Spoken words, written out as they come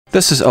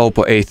This is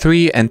OPPO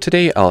A3 and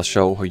today I'll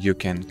show how you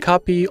can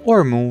copy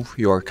or move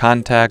your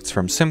contacts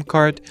from SIM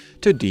card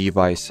to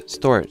device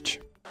storage.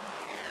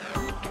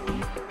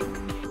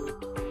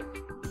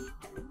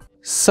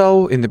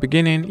 So in the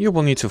beginning you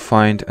will need to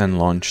find and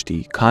launch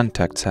the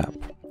Contacts app.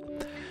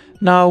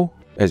 Now,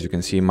 as you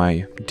can see,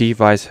 my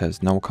device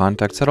has no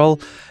contacts at all.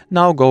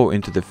 Now go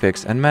into the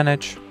Fix and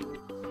Manage.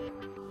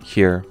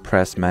 Here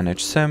press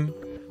Manage SIM.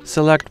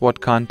 Select what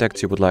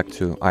contacts you would like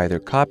to either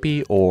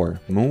copy or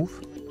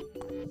move.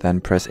 Then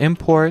press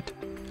Import.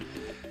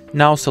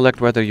 Now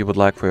select whether you would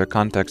like for your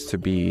contacts to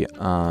be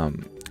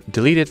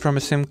deleted from a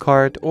SIM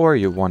card or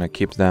you want to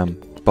keep them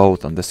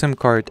both on the SIM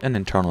card and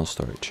internal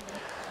storage.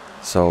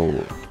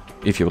 So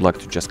if you would like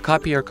to just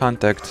copy your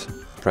contacts,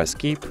 press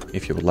Keep.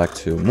 If you would like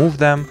to move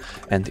them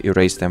and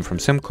erase them from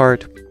SIM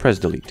card, press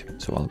Delete.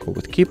 So I'll go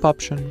with Keep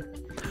option.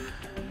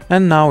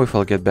 And now if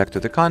I'll get back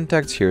to the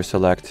contacts, here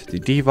select the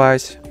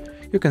device.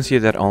 You can see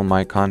that all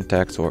my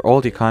contacts or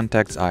all the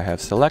contacts I have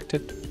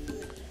selected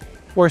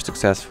were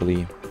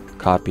successfully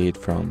copied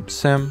from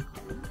SIM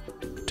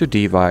to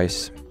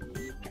device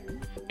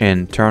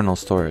internal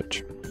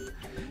storage.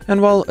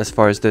 And well, as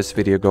far as this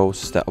video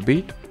goes, that'll be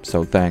it.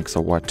 So thanks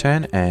for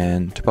watching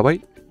and bye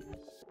bye.